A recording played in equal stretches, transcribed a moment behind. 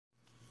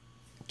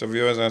To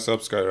viewers and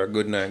subscribers,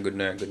 good night, good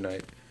night, good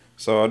night.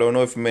 So I don't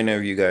know if many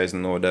of you guys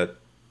know that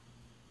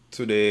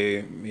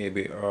today,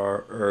 maybe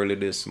or early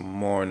this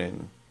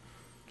morning,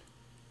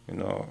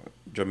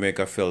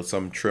 Jamaica felt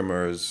some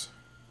tremors,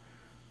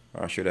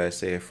 or should I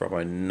say, from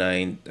a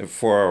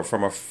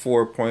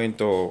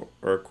 4.0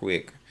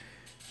 earthquake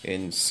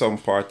in some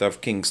part of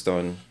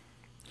Kingston,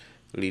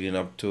 leading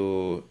up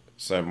to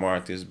St.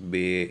 Martin's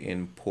Bay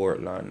in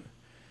Portland.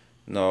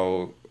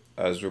 Now,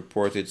 as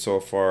reported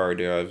so far,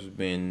 there has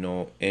been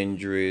no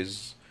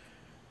injuries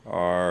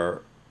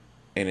or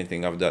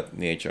anything of that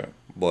nature.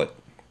 But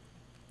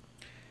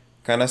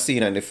kind of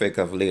seeing an effect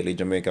of lately,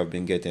 Jamaica have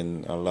been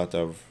getting a lot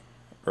of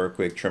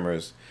earthquake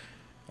tremors.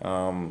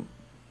 I'm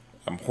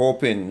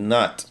hoping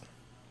not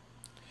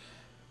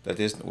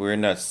we're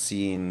not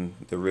seeing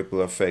the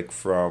ripple effect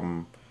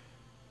from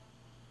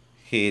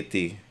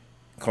Haiti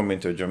coming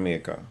to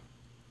Jamaica,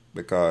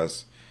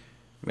 because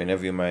many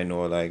of you might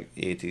know, like,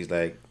 Haiti is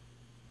like,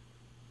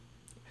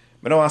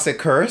 I don't want to say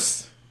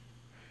curse,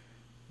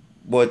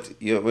 but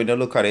when you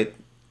look at it,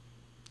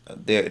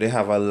 they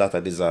have a lot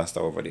of disaster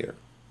over there,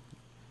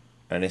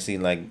 and it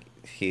seems like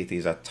Haiti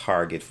is a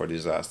target for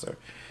disaster.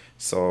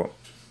 So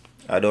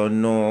I don't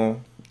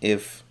know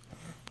if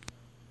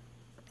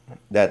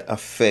that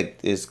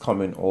effect is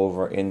coming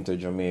over into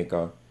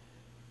Jamaica.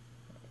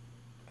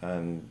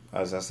 And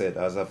as I said,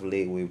 as of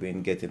late, we've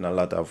been getting a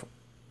lot of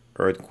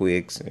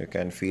earthquakes. You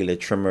can feel the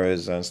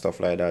tremors and stuff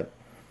like that,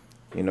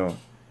 you know.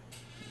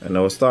 And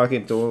I was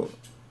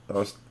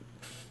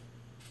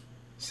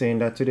saying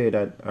that today,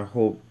 that I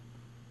hope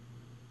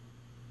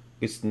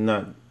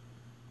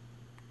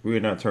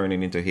we're not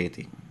turning into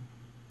Haiti,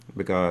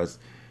 because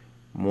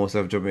most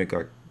of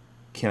Jamaica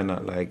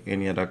cannot, like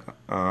any other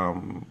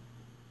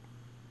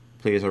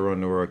place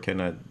around the world,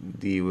 cannot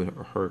deal with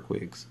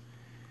earthquakes.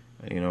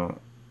 You know,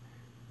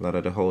 a lot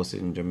of the houses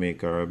in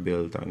Jamaica are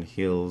built on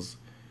hills.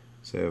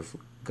 So if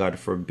God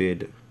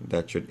forbid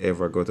that should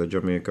ever go to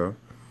Jamaica,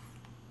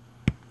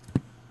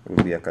 it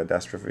would be a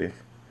catastrophe. It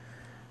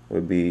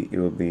would be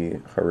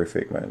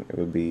horrific, man. It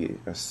would be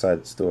a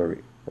sad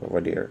story over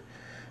there.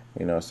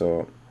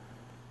 So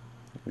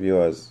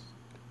viewers,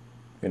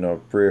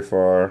 pray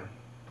for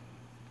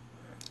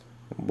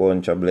a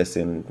bunch of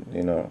blessing,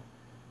 and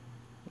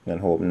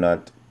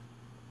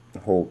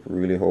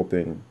really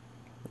hoping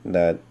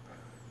that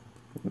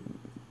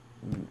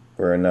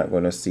we're not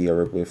going to see a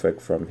ripple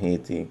effect from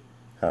Haiti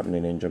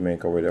happening in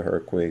Jamaica, where the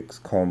earthquakes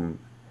come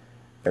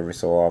every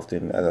so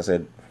often. As I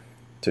said,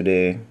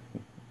 today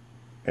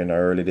and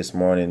early this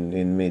morning,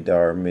 in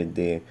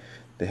midday,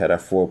 they had a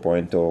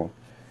 4.0,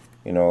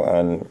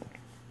 and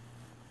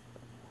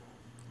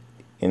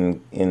in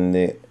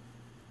the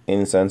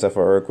instance of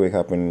an earthquake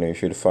happening, you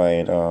should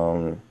find,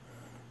 I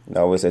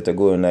always say to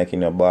go in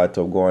a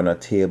bathtub, go on a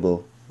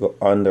table, go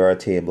under a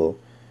table,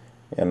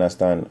 you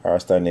understand, or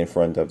stand in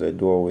front of the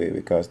doorway,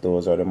 because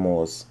those are the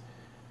most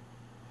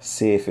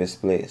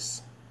safest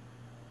place.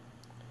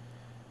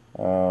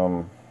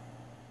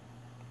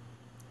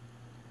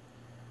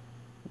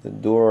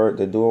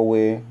 The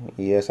doorway,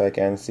 yes, I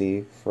can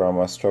see from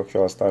a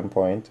structural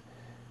standpoint,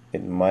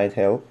 it might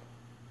help.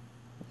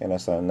 You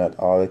understand, not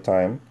all the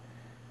time.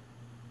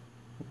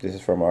 This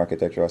is from an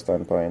architectural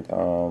standpoint.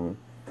 The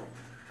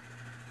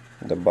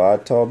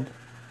bathtub,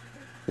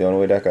 the only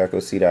way that I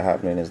could see that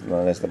happening is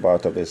unless the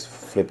bathtub is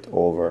flipped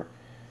over,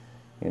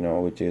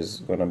 which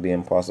is gonna be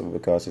impossible,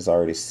 because it's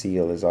already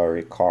sealed, it's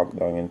already caulked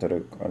down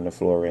on the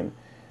flooring.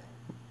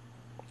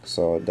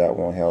 So that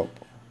won't help.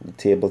 The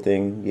table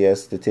thing,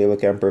 yes, the table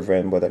can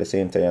prevent, but at the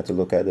same time you have to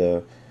look at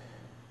the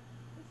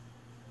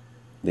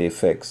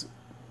effects.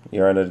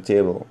 You're under the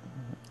table.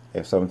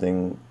 If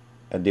a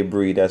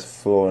debris that's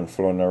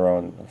flown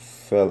around,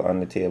 fell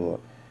on the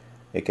table,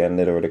 it can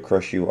literally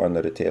crush you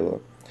under the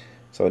table.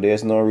 So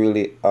there's no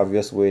really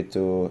obvious way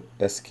to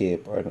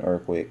escape an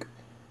earthquake.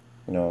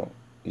 You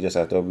just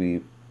have to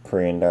be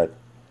praying that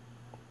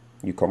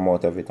you come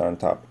out of it on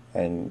top,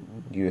 and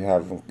you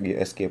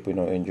escape with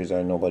no injuries,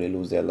 and nobody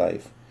lose their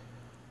life.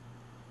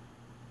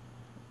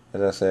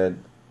 As I said,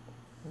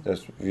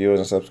 just viewers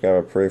and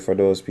subscribers, pray for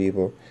those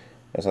people.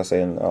 As I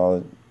said,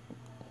 all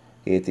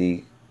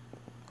Haiti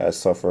has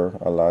suffered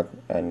a lot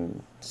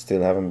and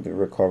still haven't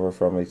recovered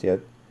from it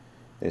yet.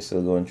 They're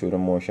still going through the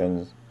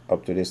motions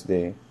up to this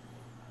day.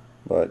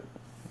 But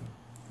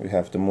we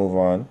have to move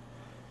on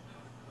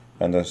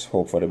and just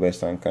hope for the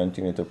best and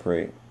continue to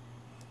pray.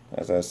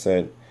 As I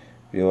said,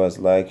 viewers,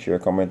 like, share,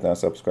 comment, and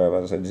subscribe.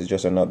 As I said, this is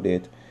just an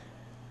update.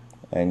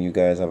 And you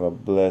guys have a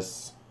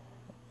blessed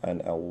and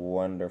a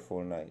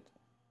wonderful night.